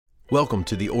Welcome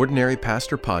to the Ordinary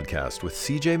Pastor Podcast with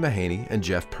C.J. Mahaney and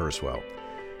Jeff Purswell.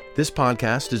 This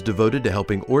podcast is devoted to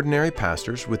helping ordinary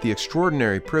pastors with the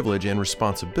extraordinary privilege and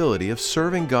responsibility of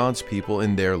serving God's people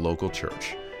in their local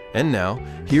church. And now,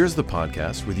 here's the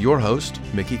podcast with your host,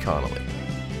 Mickey Connolly.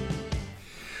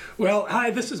 Well, hi,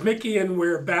 this is Mickey, and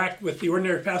we're back with the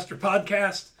Ordinary Pastor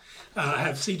Podcast. I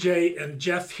have C.J. and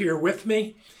Jeff here with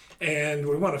me, and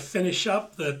we want to finish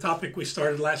up the topic we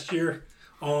started last year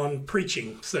on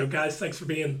preaching. So guys, thanks for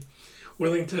being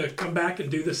willing to come back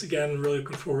and do this again. Really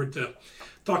looking forward to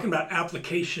talking about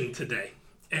application today.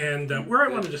 And where I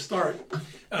wanted to start,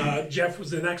 Jeff,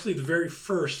 was in actually the very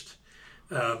first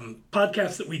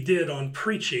podcast that we did on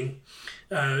preaching.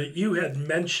 You had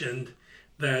mentioned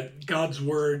that God's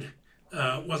word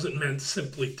wasn't meant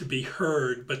simply to be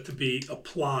heard, but to be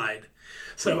applied.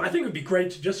 So I think it would be great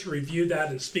to just review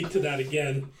that and speak to that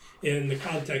again in the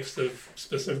context of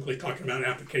specifically talking about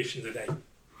application today.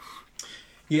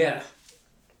 Yeah.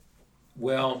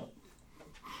 Well,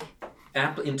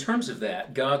 in terms of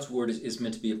that, God's word is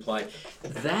meant to be applied.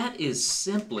 That is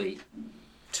simply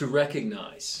to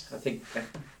recognize, I think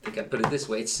I put it this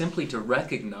way, it's simply to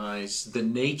recognize the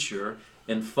nature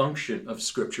and function of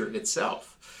Scripture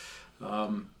itself.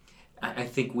 I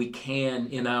think we can,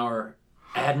 in our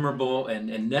admirable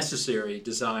and necessary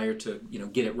desire to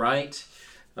get it right,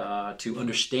 to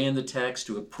understand the text,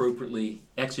 to appropriately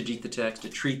exegete the text, to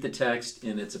treat the text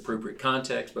in its appropriate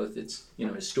context, both its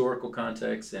historical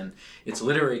context and its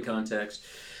literary context.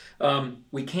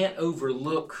 We can't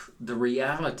overlook the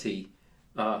reality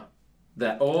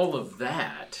that all of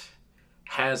that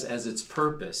has as its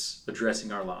purpose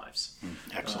addressing our lives.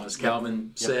 Excellent. As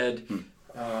Calvin said,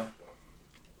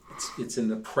 it's in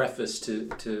the preface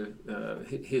to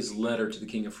his letter to the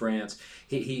King of France.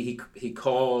 He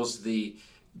calls the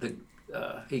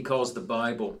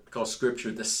Bible, calls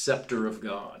Scripture the scepter of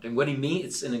God. And what he means,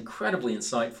 it's an incredibly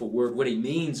insightful word. What he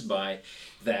means by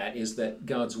that is that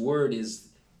God's word is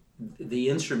the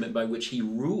instrument by which he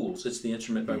rules. It's the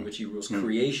instrument by which he rules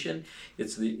creation.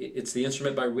 It's the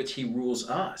instrument by which he rules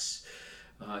us.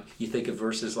 You think of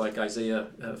verses like Isaiah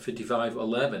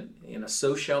 55:11.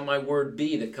 So shall my word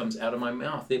be that comes out of my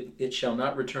mouth. It shall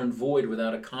not return void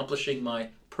without accomplishing my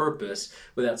purpose,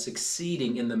 without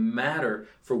succeeding in the matter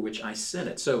for which I sent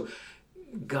it. So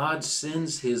God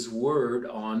sends his word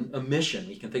on a mission.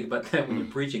 You can think about that when you're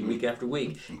preaching week after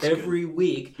week. Every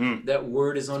week, that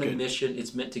word is on a mission.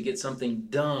 It's meant to get something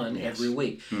done every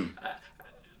week.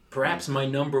 Perhaps my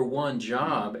number one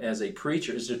job as a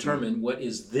preacher is to determine what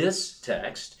is this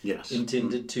text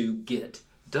intended to get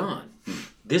done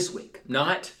this week.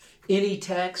 Not any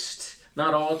text,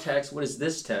 not all text. What is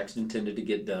this text intended to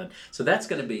get done? So that's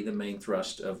going to be the main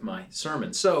thrust of my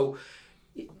sermon. So,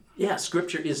 yeah,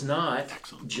 Scripture is not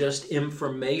just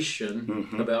information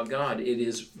about God. It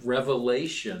is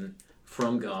revelation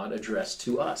from God addressed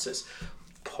to us. As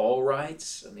Paul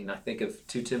writes, I think of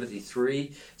 2 Timothy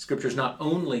 3, Scripture is not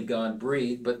only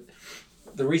God-breathed, but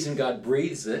the reason God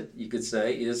breathes it, you could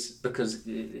say, is because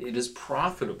it is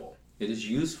profitable. It is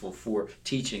useful for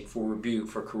teaching, for rebuke,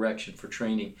 for correction, for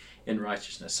training in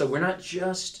righteousness. So we're not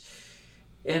just,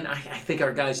 and I think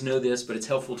our guys know this, but it's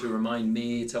helpful to remind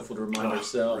me, it's helpful to remind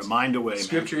ourselves. Remind away,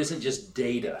 Scripture man. isn't just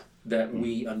data that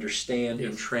we understand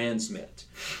and transmit.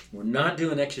 We're not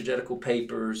doing exegetical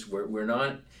papers. We're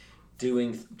not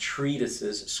doing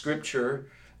treatises. Scripture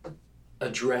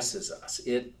addresses us.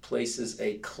 It places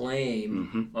a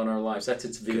claim on our lives. That's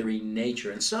its very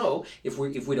nature. And so, if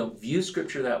we don't view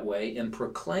Scripture that way and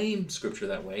proclaim Scripture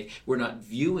that way, we're not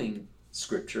viewing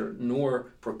Scripture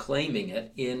nor proclaiming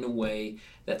it in a way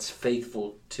that's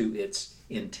faithful to its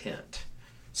intent.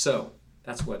 So,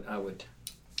 that's what I would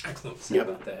say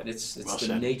about that. It's well the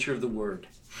said. Nature of the Word.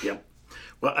 Yep.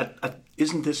 Well,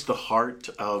 isn't this the heart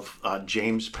of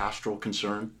James' pastoral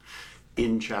concern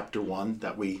in chapter 1,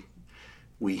 that we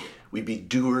be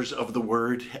doers of the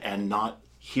word and not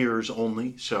hearers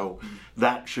only? So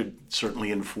that should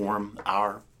certainly inform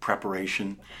our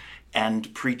preparation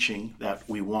and preaching, that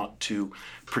we want to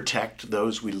protect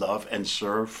those we love and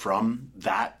serve from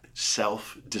that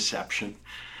self-deception.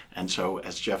 And so,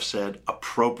 as Jeff said,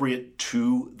 appropriate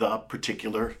to the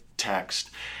particular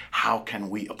text, how can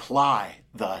we apply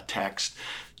the text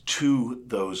to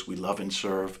those we love and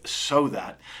serve so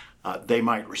that they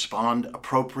might respond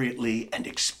appropriately and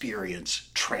experience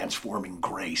transforming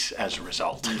grace as a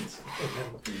result?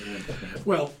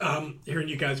 Well, hearing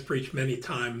you guys preach many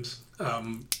times,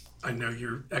 I know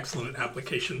you're excellent at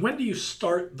application. When do you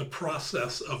start the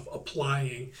process of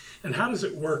applying, and how does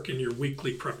it work in your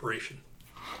weekly preparation?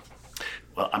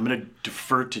 Well, I'm going to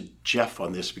defer to Jeff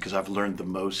on this because I've learned the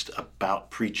most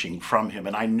about preaching from him.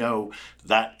 And I know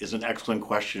that is an excellent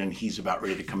question, and he's about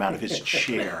ready to come out of his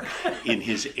chair in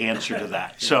his answer to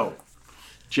that. So,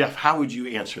 Jeff, how would you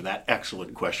answer that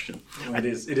excellent question? Well, it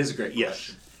is a great Yes.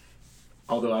 question.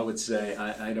 Although I would say,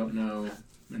 I don't know,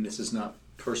 and this is not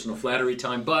personal flattery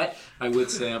time, but I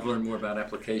would say I've learned more about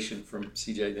application from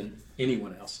CJ than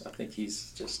anyone else. I think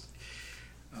he's just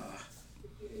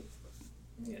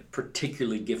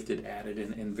particularly gifted at it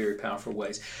in very powerful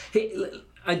ways. Hey,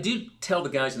 I do tell the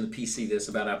guys in the PC this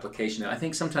about application. I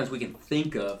think sometimes we can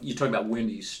think of, you're talking about when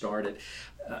do you start it,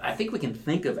 I think we can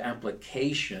think of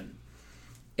application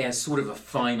as sort of a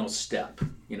final step.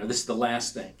 This is the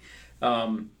last thing.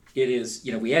 It is,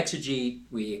 we exegete,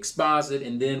 we exposit,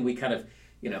 and then we kind of,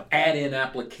 add in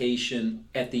application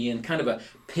at the end, kind of a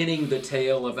pinning the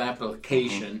tail of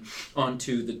application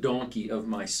onto the donkey of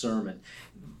my sermon.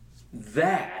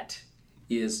 That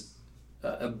is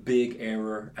a big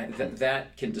error.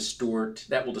 That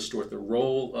will distort the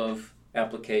role of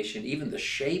application, even the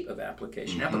shape of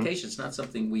application. Application is not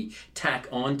something we tack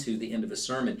onto the end of a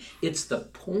sermon. It's the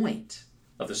point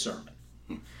of the sermon.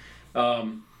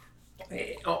 All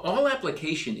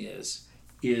application is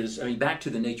back to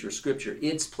the nature of Scripture,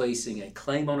 it's placing a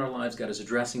claim on our lives. God is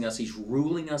addressing us. He's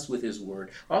ruling us with His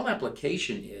Word. All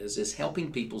application is helping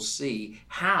people see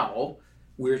how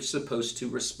we're supposed to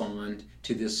respond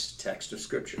to this text of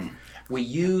Scripture. We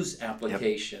use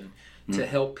application to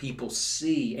help people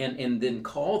see and then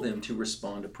call them to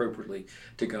respond appropriately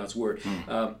to God's Word.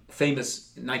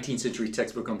 Famous 19th century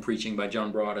textbook on preaching by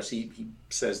John Broadus, he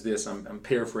says this, I'm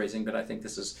paraphrasing, but I think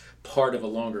this is part of a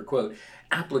longer quote.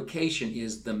 Application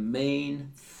is the main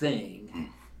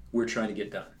thing we're trying to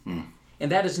get done.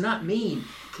 And that does not mean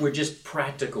we're just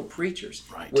practical preachers.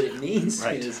 Right. What it means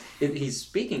is he's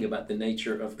speaking about the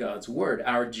nature of God's Word.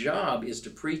 Our job is to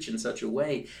preach in such a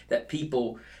way that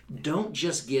people don't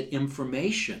just get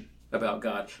information about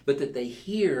God, but that they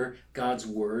hear God's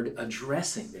Word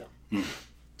addressing them.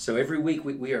 So every week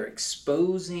we are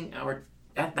exposing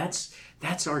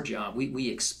that's our job. We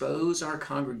expose our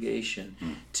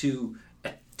congregation to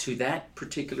that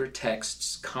particular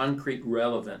text's concrete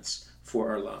relevance for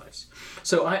our lives.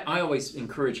 So I always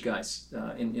encourage guys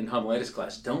in homiletics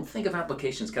class, don't think of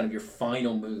application as kind of your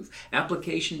final move.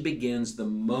 Application begins the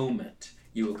moment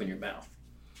you open your mouth.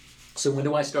 So when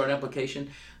do I start application?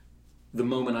 The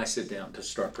moment I sit down to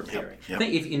start preparing. Yep.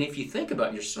 If you think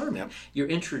about your sermon, your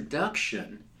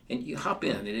introduction, and you hop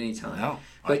in at any time,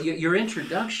 your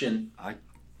introduction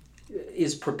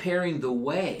is preparing the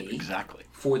way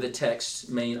for the text's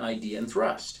main idea and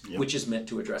thrust, which is meant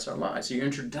to address our lives. So your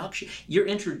introduction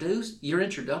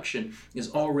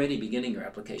is already beginning your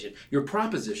application. Your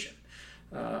proposition,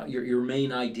 your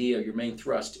main idea, your main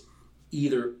thrust,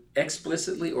 either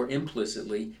explicitly or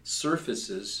implicitly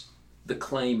surfaces the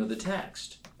claim of the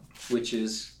text, which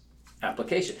is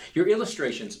application. Your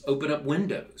illustrations open up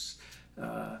windows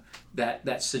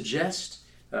that suggest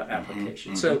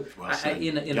application. So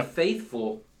in a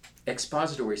faithful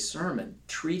expository sermon,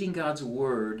 treating God's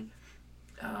Word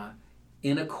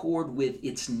in accord with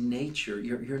its nature,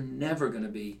 you're never going to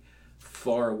be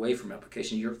far away from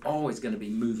application. You're always going to be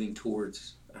moving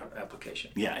towards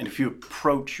application. Yeah, and if you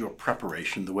approach your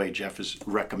preparation the way Jeff is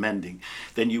recommending,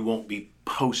 then you won't be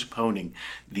postponing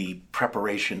the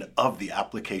preparation of the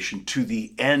application to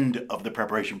the end of the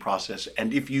preparation process.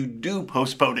 And if you do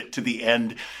postpone it to the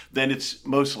end, then it's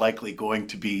most likely going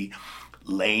to be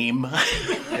lame,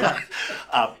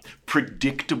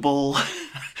 predictable,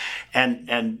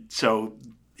 and so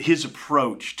his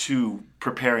approach to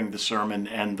preparing the sermon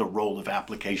and the role of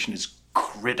application is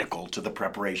critical to the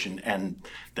preparation and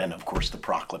then, of course, the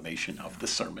proclamation of the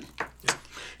sermon.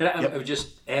 And I would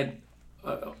just add,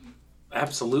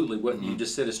 absolutely what you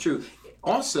just said is true.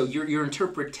 Also, your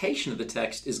interpretation of the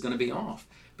text is going to be off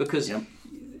because,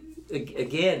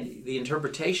 again, the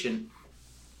interpretation,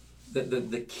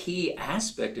 the key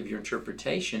aspect of your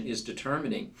interpretation is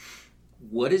determining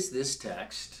what is this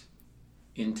text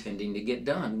intending to get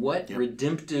done? What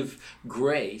redemptive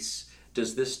grace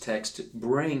does this text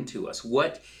bring to us?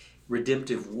 What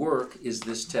redemptive work is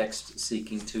this text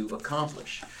seeking to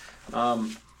accomplish?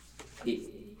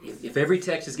 If every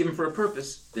text is given for a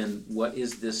purpose, then what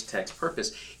is this text's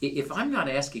purpose? If I'm not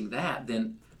asking that,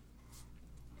 then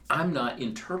I'm not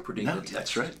interpreting the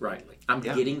text rightly. I'm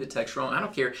getting the text wrong. I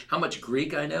don't care how much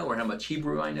Greek I know or how much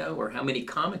Hebrew I know or how many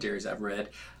commentaries I've read.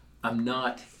 I'm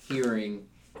not hearing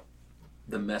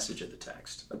the message of the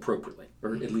text appropriately,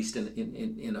 or at least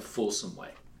in a fulsome way.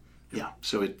 Yeah,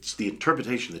 so it's the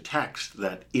interpretation of the text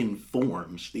that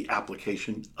informs the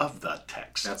application of that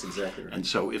text. That's exactly right. And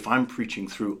so if I'm preaching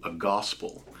through a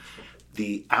gospel,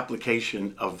 the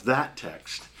application of that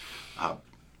text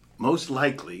most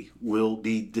likely will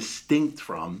be distinct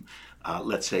from,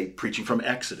 let's say, preaching from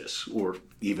Exodus or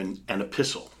even an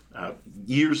epistle.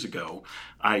 Years ago,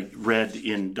 I read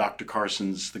in Dr.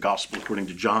 Carson's The Gospel According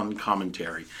to John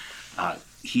commentary,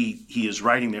 he is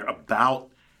writing there about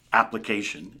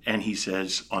application, and he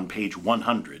says on page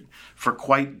 100, for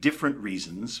quite different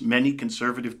reasons, many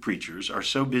conservative preachers are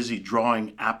so busy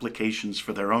drawing applications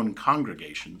for their own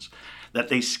congregations that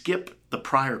they skip the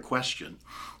prior question,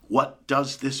 what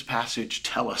does this passage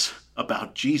tell us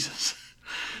about Jesus?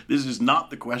 This is not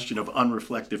the question of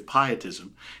unreflective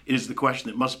pietism. It is the question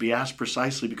that must be asked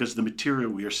precisely because the material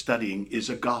we are studying is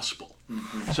a gospel.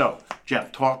 Mm-hmm. So,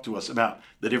 Jeff, talk to us about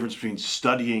the difference between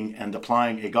studying and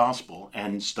applying a gospel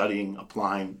and studying,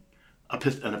 applying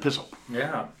an epistle.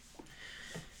 Yeah.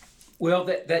 Well,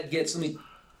 that gets, let me,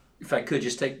 if I could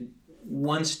just take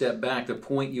one step back, the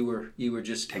point you were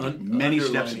just many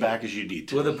steps back as you need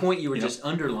to. Well, the point you were just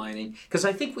underlining, because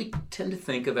I think we tend to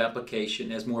think of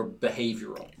application as more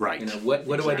behavioral. Right. What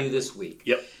do I do this week?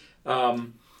 Yep.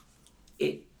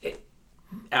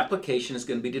 Application is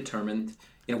going to be determined.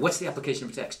 What's the application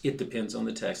of text? It depends on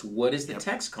the text. What is the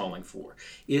text calling for?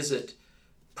 Is it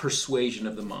persuasion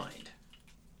of the mind?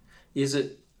 Is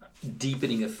it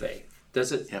deepening of faith?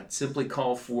 Does it simply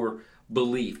call for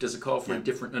belief? Does it call for a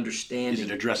different understanding? Is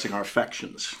it addressing our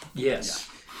affections? Yes.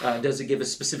 Does it give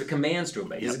us specific commands to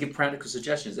obey? Does it give practical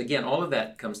suggestions? Again, all of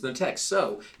that comes in the text.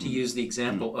 So, to use the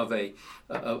example of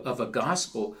a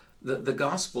gospel, the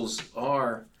gospels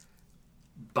are,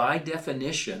 by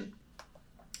definition,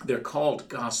 they're called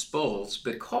gospels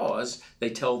because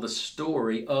they tell the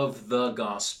story of the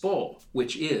gospel,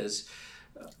 which is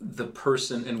the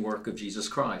person and work of Jesus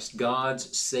Christ.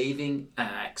 God's saving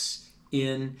acts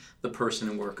in the person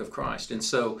and work of Christ. And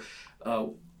so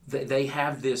they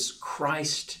have this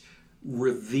Christ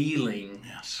revealing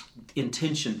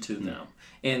intention to them,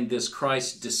 and this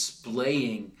Christ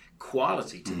displaying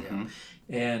quality to them.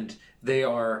 And they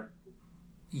are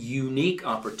unique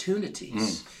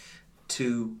opportunities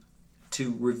to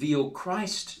reveal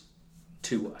Christ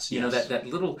to us. You know, that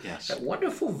little, that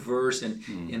wonderful verse in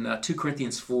 2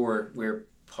 Corinthians 4 where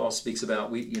Paul speaks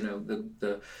about,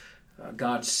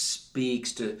 God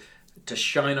speaks to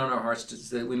shine on our hearts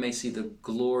so that we may see the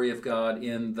glory of God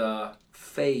in the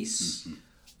face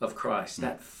of Christ.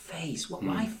 That face. Well,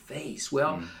 why face?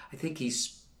 Well, I think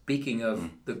he's speaking of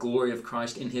the glory of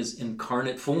Christ in his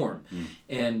incarnate form.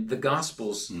 And the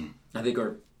Gospels, I think,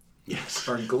 are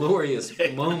glorious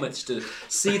moments to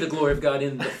see the glory of God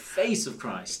in the face of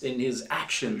Christ, in his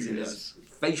actions, in his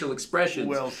facial expressions,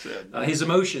 well said. His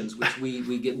emotions, which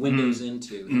we get windows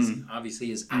into, obviously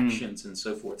his actions and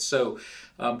so forth. So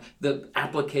the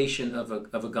application of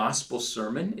a gospel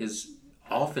sermon is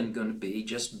often going to be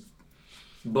just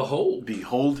behold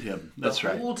him. That's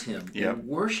right. Behold him, and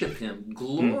worship him,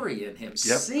 glory in him,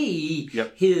 see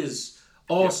his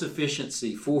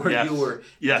all-sufficiency for your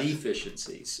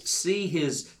deficiencies, see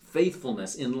his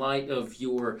faithfulness in light of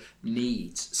your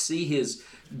needs, see his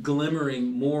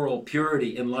glimmering moral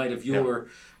purity in light of your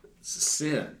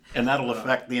sin. And that'll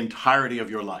affect the entirety of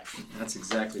your life. That's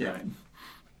exactly right.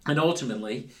 And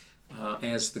ultimately,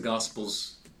 as the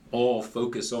Gospels all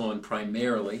focus on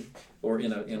primarily, or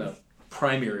in a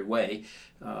primary way,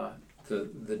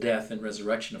 the death and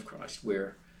resurrection of Christ,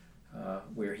 where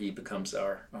he becomes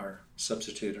our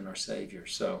substitute and our Savior.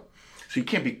 So you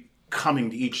can't be coming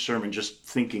to each sermon just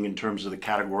thinking in terms of the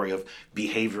category of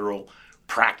behavioral,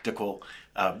 practical.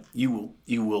 You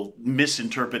will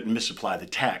misinterpret and misapply the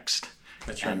text.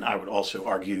 That's right. And I would also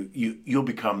argue you'll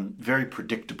become very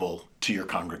predictable to your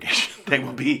congregation. They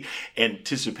will be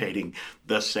anticipating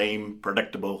the same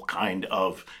predictable kind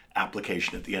of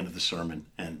application at the end of the sermon.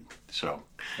 And so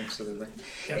absolutely.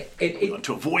 We want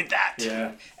to avoid that.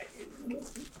 Yeah.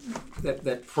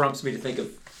 That prompts me to think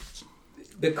of,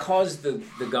 because the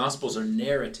Gospels are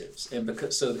narratives, and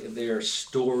because so they are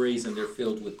stories and they're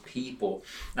filled with people,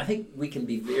 I think we can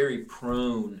be very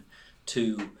prone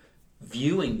to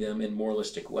viewing them in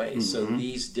moralistic ways. So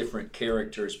these different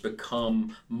characters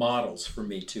become models for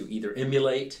me to either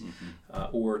emulate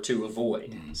or to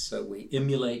avoid. So we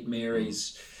emulate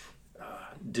Mary's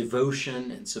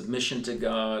devotion and submission to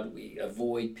God. We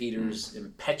avoid Peter's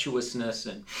impetuousness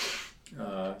and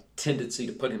tendency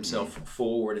to put himself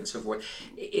forward and so forth.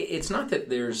 It's not that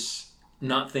there's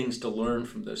not things to learn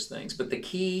from those things, but the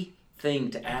key thing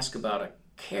to ask about a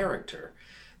character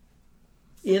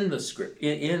in the script,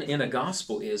 in a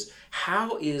gospel, is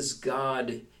how is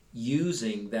God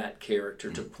using that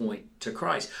character to point to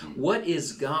Christ. What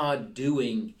is God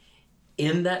doing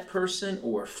in that person,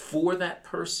 or for that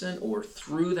person, or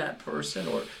through that person,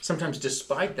 or sometimes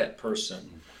despite that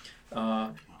person,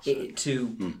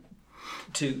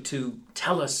 to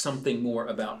tell us something more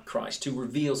about Christ, to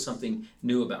reveal something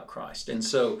new about Christ? And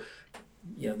so,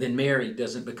 then Mary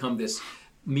doesn't become this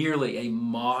merely a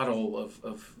model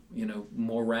of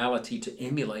morality to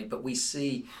emulate, but we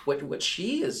see what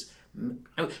she is.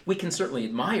 We can certainly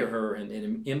admire her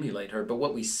and emulate her, but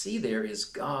what we see there is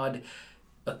God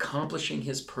accomplishing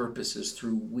his purposes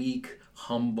through weak,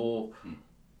 humble,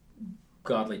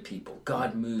 godly people.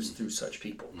 God moves through such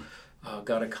people.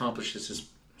 God accomplishes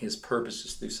his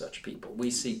purposes through such people. We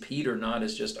see Peter not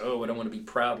as just, I don't want to be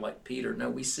proud like Peter.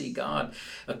 No, we see God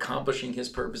accomplishing his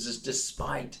purposes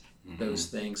despite those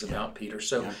things about Peter.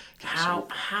 So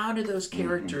how do those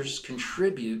characters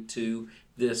contribute to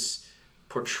this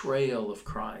portrayal of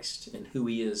Christ and who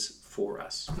he is for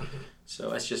us? So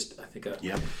that's just, I think, a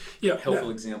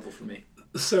helpful example for me.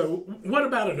 So what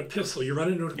about an epistle? You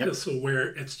run into an epistle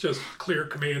where it's just clear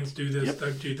commands, do this,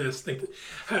 don't do this.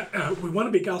 We want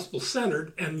to be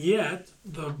gospel-centered, and yet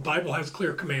the Bible has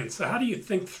clear commands. So how do you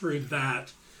think through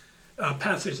that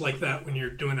passage like that when you're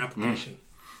doing application?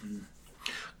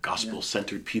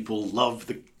 Gospel-centered people love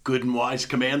the good and wise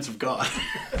commands of God.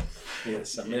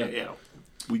 Yes, I mean,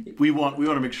 we want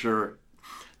to make sure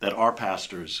that our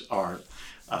pastors are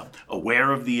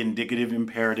aware of the indicative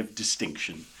imperative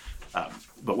distinction.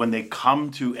 But when they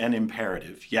come to an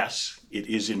imperative, yes, it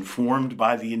is informed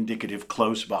by the indicative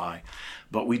close by,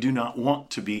 but we do not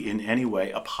want to be in any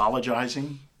way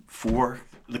apologizing for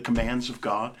the commands of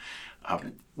God.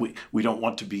 We don't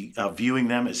want to be viewing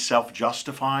them as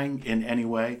self-justifying in any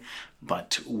way,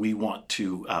 but we want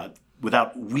to,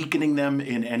 without weakening them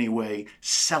in any way,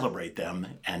 celebrate them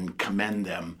and commend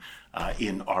them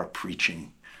in our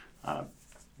preaching.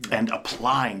 And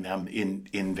applying them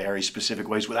in very specific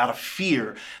ways without a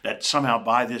fear that somehow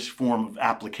by this form of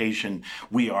application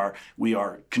we are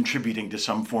contributing to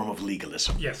some form of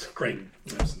legalism. Yes, great.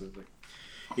 Absolutely.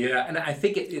 Yeah, and I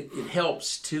think it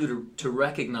helps too to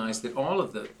recognize that all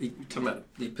of talking about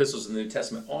the epistles in the New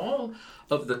Testament, all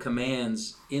of the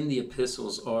commands in the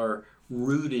epistles are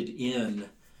rooted in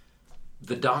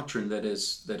the doctrine that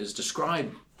is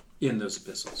described in those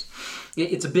epistles.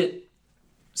 It's a bit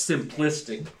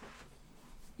simplistic,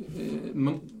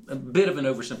 a bit of an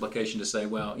oversimplification to say,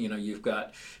 well, you've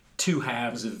got two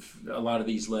halves of a lot of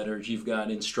these letters. You've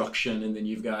got instruction, and then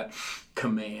you've got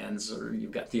commands, or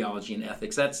you've got theology and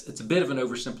ethics. It's a bit of an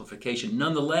oversimplification.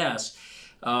 Nonetheless,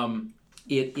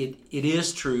 it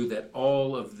is true that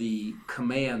all of the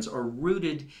commands are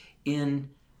rooted in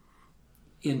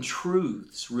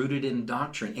truths, rooted in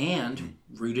doctrine, and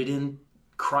rooted in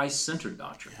Christ-centered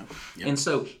doctrine. And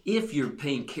so if you're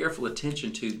paying careful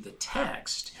attention to the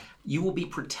text, you will be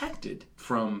protected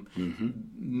from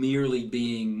merely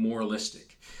being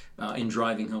moralistic in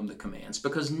driving home the commands,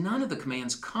 because none of the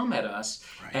commands come at us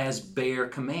as bare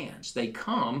commands. They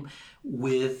come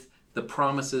with the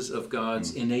promises of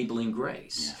God's enabling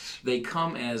grace. Yes. They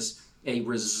come as a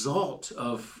result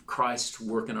of Christ's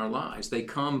work in our lives. They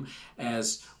come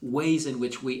as ways in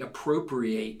which we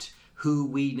appropriate who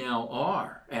we now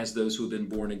are as those who have been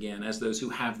born again, as those who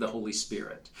have the Holy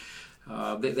Spirit.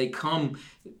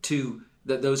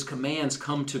 Those commands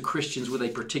come to Christians with a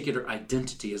particular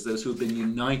identity as those who have been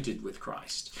united with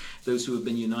Christ, those who have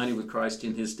been united with Christ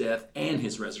in his death and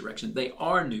his resurrection. They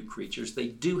are new creatures. They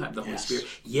do have the Holy Spirit.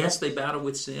 Yes, they battle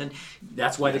with sin.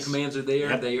 That's why the commands are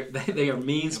there. They are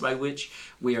means by which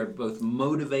we are both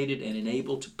motivated and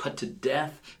enabled to put to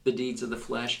death the deeds of the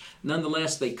flesh.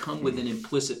 Nonetheless, they come with an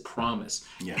implicit promise.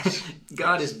 Yes.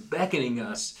 God is beckoning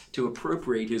us to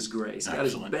appropriate his grace.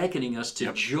 Excellent. God is beckoning us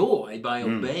to joy by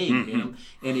obeying him,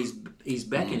 and he's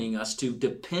beckoning us to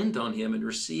depend on him and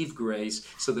receive grace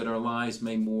so that our lives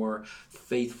may more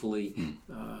faithfully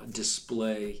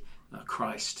display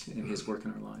Christ and his work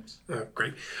in our lives.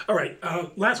 Great. All right.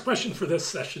 Last question for this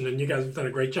session, and you guys have done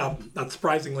a great job, not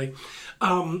surprisingly.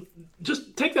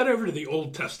 Just take that over to the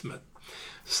Old Testament.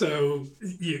 So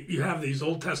you have these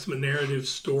Old Testament narrative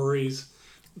stories,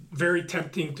 very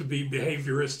tempting to be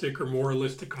behavioristic or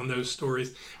moralistic on those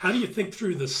stories. How do you think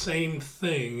through the same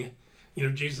thing?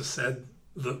 Jesus said,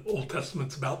 the Old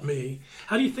Testament's about me.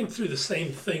 How do you think through the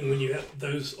same thing when you have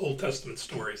those Old Testament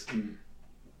stories?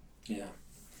 Yeah.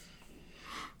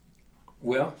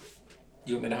 Well,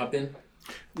 you want me to hop in?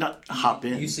 Not hop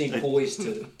in. You seem poised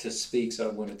to speak, so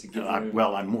I wanted to give you...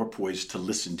 Well, I'm more poised to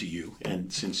listen to you.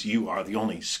 And since you are the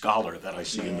only scholar that I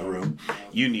see in the room,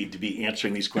 you need to be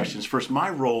answering these questions. First, my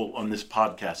role on this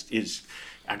podcast is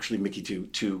actually, Mickey,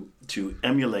 to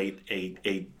emulate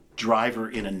a driver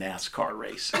in a NASCAR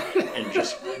race and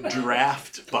just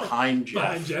draft behind Jeff.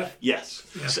 Behind Jeff? Yes.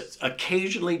 Yeah. So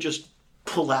occasionally just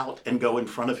pull out and go in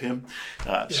front of him.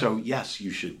 So yes,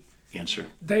 you should answer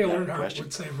Dale that Earnhardt question.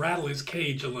 would say rattle his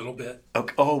cage a little bit.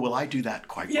 Okay. Oh, well, I do that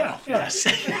quite Yeah, well. yeah. Yes.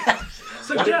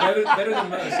 So Jeff, Better than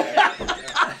most.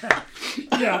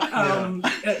 yeah,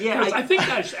 I think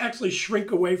guys actually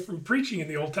shrink away from preaching in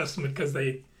the Old Testament because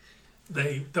they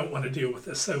don't want to deal with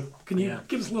this. So can you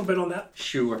give us a little bit on that?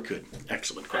 Sure. Good.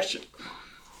 Excellent question.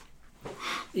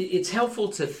 It's helpful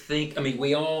to think, I mean,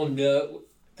 we all know,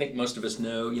 I think most of us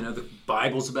know, the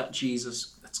Bible's about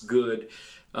Jesus. That's good.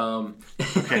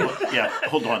 Okay. Yeah.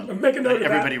 Hold on. Make a note of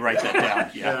Everybody that. write that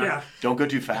down. Yeah. Yeah. Don't go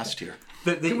too fast here.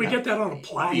 Can we get that on a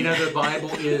plaque? The Bible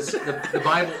is, the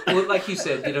Bible, well, like you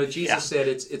said, Jesus said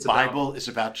it's about, Bible is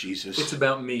about Jesus. it's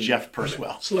about me. Jeff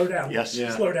Perswell. Slow down. Yes.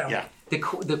 Yeah. Slow down. Yeah. The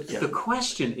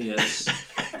question is,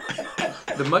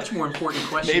 the much more important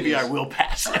question Maybe is, I will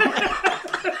pass.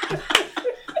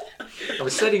 I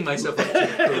was setting myself up to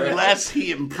correct. Unless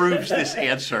he improves this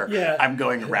answer, Yeah. I'm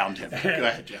going around him. Go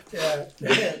ahead, Jeff.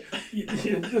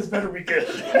 This better be good.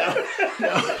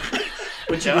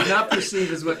 What you did not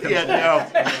perceive is what comes Yeah,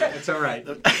 next. no. It's all right.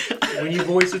 When you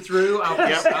voice it through, I'll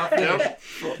finish.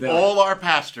 For all our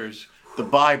pastors, the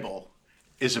Bible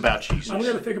is about Jesus. I'm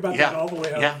going to think about that all the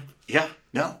way up.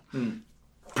 No.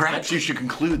 Perhaps you should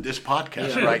conclude this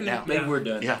podcast right now. Maybe we're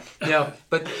done. Yeah. No,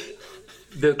 but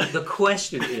the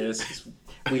question is,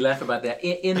 we laugh about that.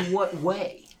 In what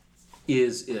way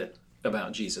is it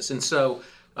about Jesus? And so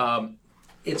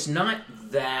it's not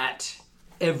that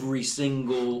every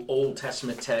single Old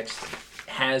Testament text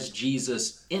has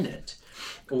Jesus in it,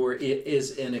 or it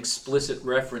is an explicit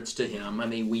reference to him. I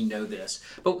mean, we know this.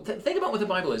 But think about what the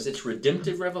Bible is. It's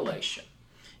redemptive revelation.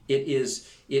 It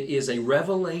is a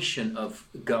revelation of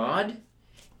God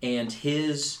and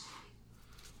his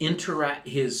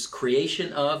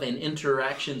creation of and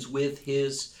interactions with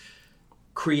his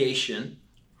creation.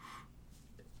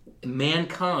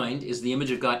 Mankind is the image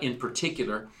of God in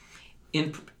particular,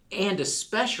 and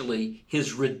especially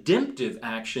his redemptive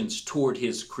actions toward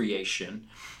his creation,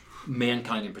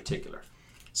 mankind in particular.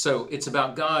 So it's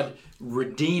about God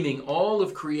redeeming all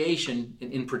of creation,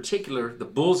 and in particular, the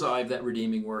bullseye of that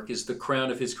redeeming work is the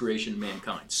crown of his creation,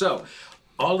 mankind. So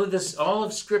all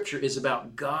of Scripture is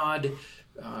about God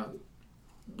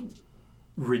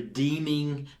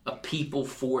redeeming a people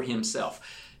for himself.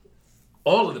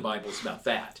 All of the Bible is about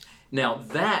that. Now,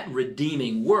 that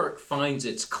redeeming work finds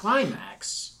its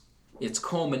climax, its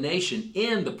culmination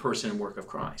in the person and work of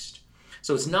Christ.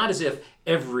 So it's not as if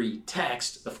every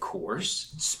text, of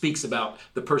course, speaks about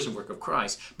the person and work of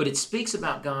Christ, but it speaks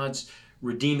about God's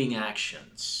redeeming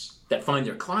actions that find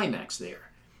their climax there.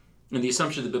 And the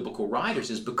assumption of the biblical writers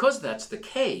is because that's the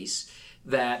case,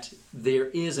 that there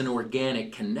is an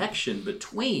organic connection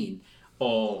between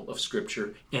all of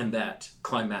Scripture and that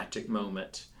climactic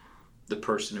moment, the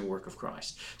person and work of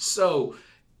Christ. So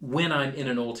when I'm in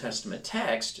an Old Testament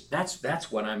text,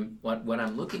 that's what I'm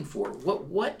looking for.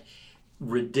 What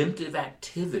redemptive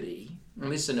activity? And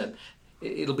listen,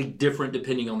 it'll be different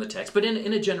depending on the text, but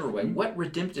in a general way, what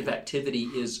redemptive activity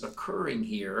is occurring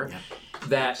here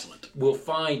that will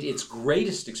find its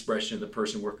greatest expression in the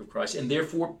person and work of Christ, and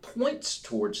therefore points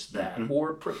towards that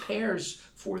or prepares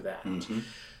for that?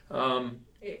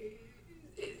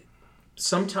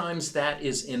 Sometimes that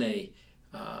is in a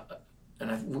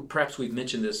perhaps we've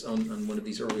mentioned this on one of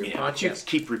these earlier podcasts.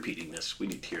 Keep repeating this. We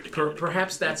need to hear it again.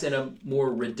 Perhaps that's in a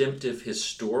more redemptive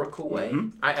historical way.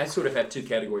 I sort of have two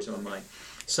categories on mine.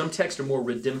 Some texts are more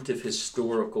redemptive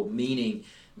historical, meaning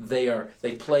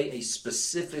they play a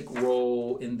specific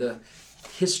role in the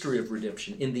history of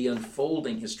redemption, in the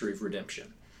unfolding history of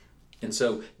redemption. And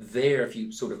so there, if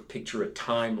you sort of picture a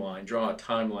timeline, draw a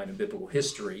timeline of biblical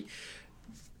history,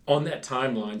 on that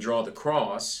timeline draw the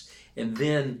cross, and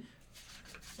then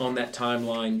on that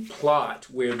timeline plot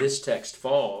where this text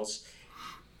falls,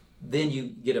 then you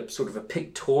get a sort of a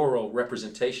pictorial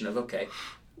representation of, okay,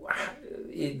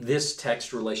 this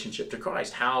text relationship to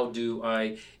Christ. How do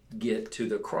I get to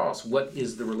the cross? What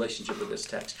is the relationship of this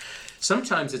text?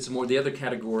 Sometimes it's more, the other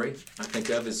category I think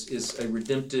of is a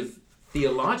redemptive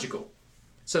theological.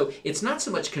 So it's not so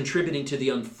much contributing to the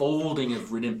unfolding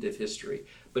of redemptive history,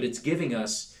 but it's giving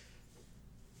us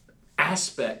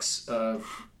aspects of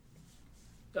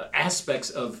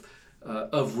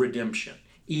redemption.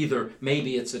 Either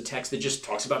maybe it's a text that just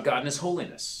talks about God and His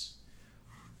holiness,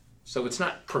 so it's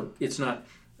not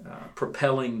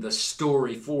propelling the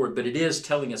story forward, but it is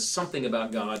telling us something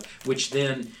about God, which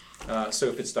then, so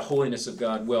if it's the holiness of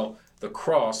God, well, the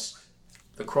cross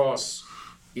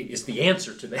is the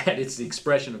answer to that. It's the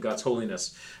expression of God's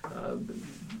holiness,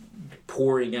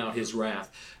 pouring out his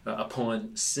wrath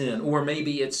upon sin. Or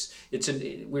maybe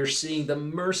we're seeing the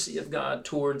mercy of God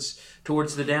towards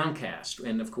the downcast.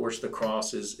 And of course the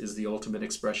cross is the ultimate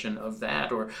expression of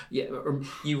that. Or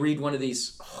you read one of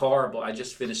these horrible, I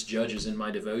just finished Judges in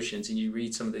my devotions, and you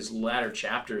read some of these latter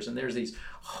chapters, and there's these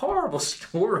horrible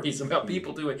stories about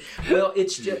people doing, well,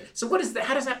 it's just, so what is that?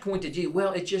 How does that point to Jesus?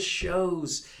 Well, it just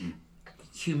shows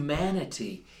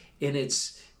humanity in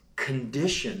its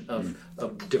condition of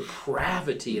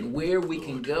depravity, and where we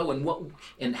can go,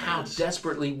 and how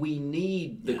desperately we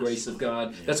need the grace of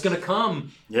God that's going to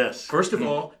come. Yes. First of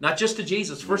all, not just to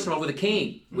Jesus. First of all, with a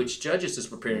king, which Judges is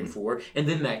preparing for, and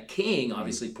then that king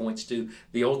obviously points to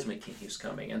the ultimate king who's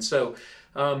coming. And so,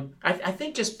 I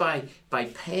think just by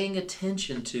paying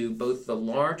attention to both the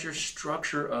larger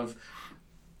structure of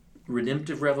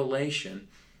redemptive revelation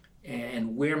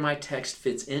and where my text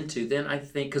fits into, then I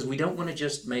think, because we don't want to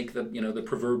just make the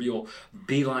proverbial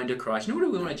beeline to Christ, nor do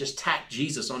we want to just tack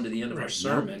Jesus onto the end of our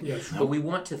sermon, but we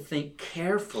want to think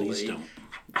carefully,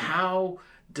 how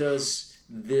does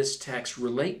this text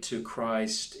relate to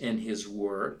Christ and his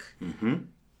work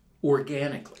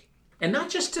organically? And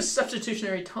not just to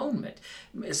substitutionary atonement.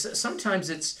 Sometimes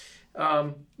it's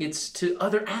to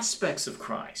other aspects of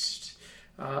Christ.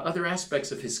 Other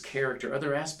aspects of his character,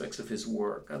 other aspects of his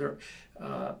work.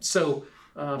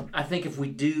 I think if we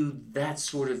do that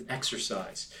sort of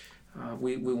exercise,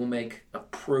 we will make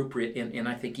appropriate and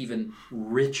I think even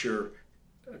richer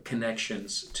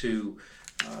connections to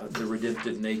the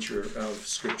redemptive nature of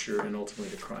Scripture and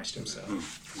ultimately to Christ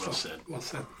himself. Well said. Well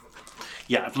said.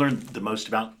 Yeah, I've learned the most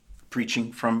about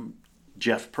preaching from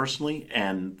Jeff personally,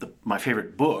 and my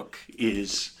favorite book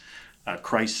is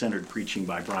Christ-Centered Preaching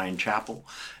by Bryan Chapell.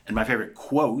 And my favorite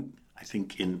quote, I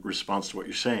think in response to what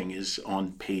you're saying, is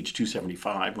on page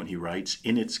 275 when he writes,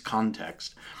 in its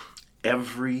context,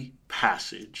 every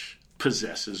passage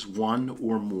possesses one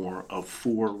or more of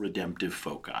four redemptive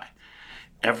foci.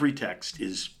 Every text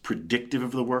is predictive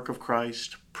of the work of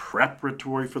Christ,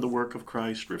 preparatory for the work of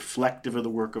Christ, reflective of the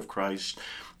work of Christ,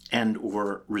 and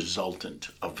or resultant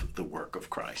of the work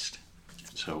of Christ.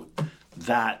 So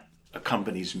that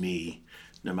accompanies me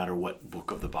no matter what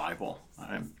book of the Bible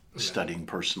I'm studying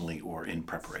personally or in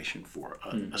preparation for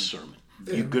a sermon.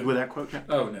 You good with that quote, Ken?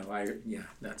 Oh no,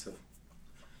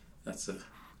 that's a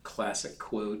classic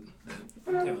quote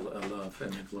that I love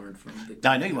and have learned from.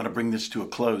 Now I know you want to bring this to a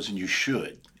close, and you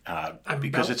should,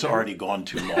 because it's already gone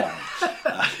too long.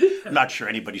 I'm not sure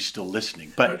anybody's still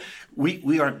listening, but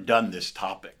we aren't done this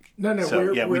topic. No,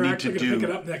 so, we're actually going to pick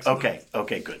it up next month.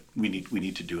 Okay, good. We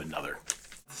need to do another.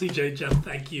 CJ, Jeff,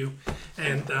 thank you,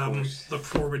 and look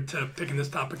forward to picking this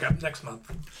topic up next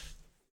month.